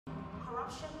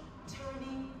corruption,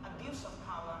 tyranny, abuse of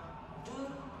power do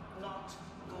not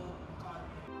go on.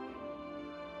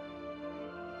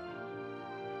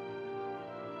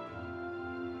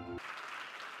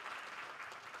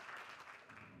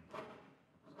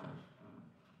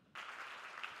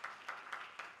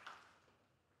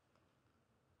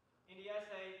 In the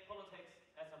essay, Politics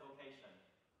as a Vocation,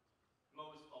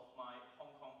 most of my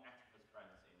Hong Kong activist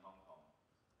friends in Hong Kong,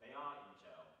 they are in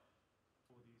jail.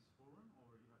 For this forum,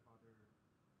 or you have other?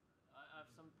 I have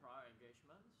some prior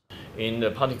engagements. In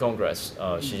the party congress,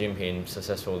 Xi Jinping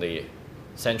successfully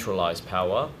centralized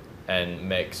power and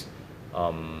makes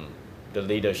the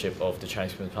leadership of the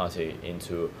Chinese Communist Party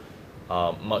into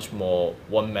much more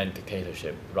one-man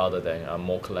dictatorship rather than a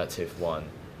more collective one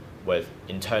with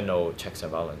internal checks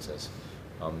and balances.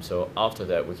 So after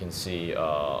that, we can see,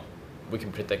 we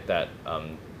can predict that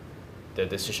the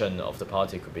decision of the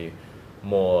party could be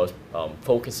more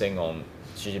focusing on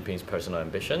Xi Jinping's personal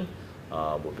ambition.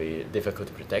 Would be difficult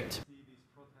to predict. See this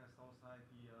protest outside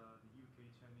the UK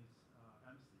Chinese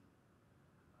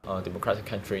embassy. Democratic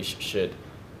countries should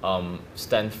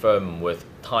stand firm with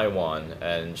Taiwan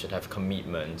and should have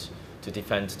commitment to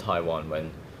defend Taiwan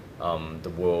when the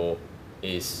war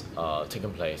is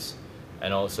taking place.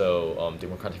 And also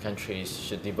democratic countries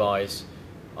should devise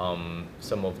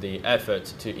some of the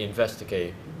effort to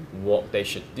investigate what they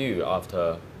should do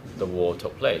after the war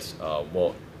took place.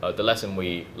 The lesson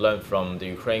we learned from the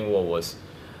Ukraine war was,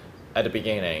 at the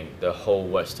beginning, the whole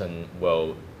Western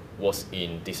world was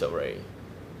in disarray.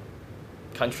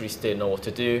 Countries didn't know what to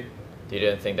do. They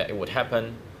didn't think that it would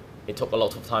happen. It took a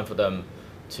lot of time for them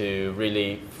to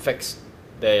really fix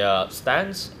their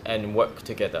stance and work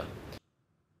together.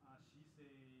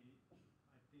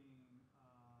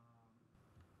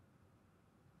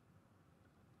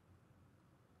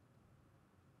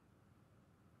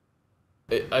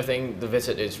 I think the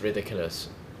visit is ridiculous.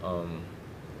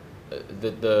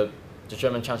 The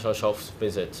German Chancellor Scholz's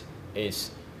visit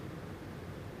is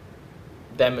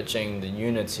damaging the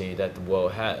unity that the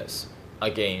world has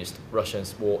against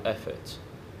Russia's war effort.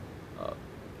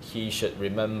 He should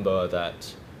remember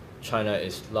that China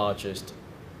is the largest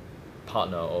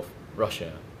partner of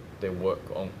Russia. They work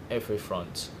on every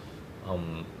front.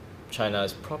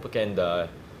 China's propaganda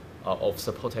of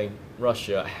supporting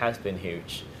Russia has been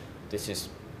huge. This is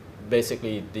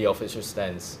basically the official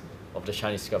stance of the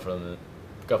Chinese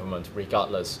government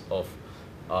regardless of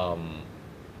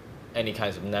any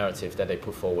kinds of narrative that they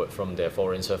put forward from their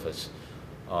foreign service.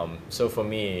 So for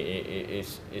me,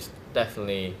 it's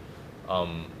definitely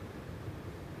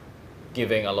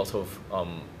giving a lot of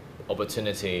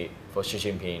opportunity for Xi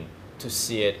Jinping to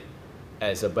see it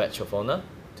as a badge of honor,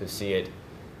 to see it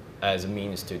as a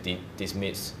means to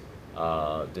dismiss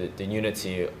the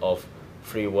unity of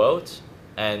free world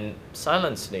and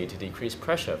silently to decrease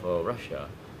pressure for Russia.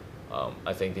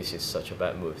 I think this is such a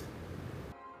bad move.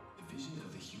 The vision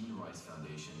of the Human Rights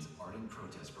Foundation's Art and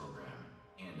Protest Program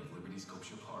and of Liberty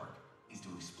Sculpture Park is to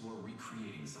explore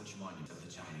recreating such monuments of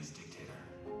the Chinese dictator.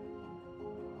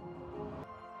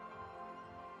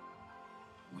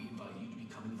 We invite you to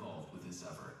become involved with this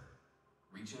effort.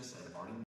 Reach us at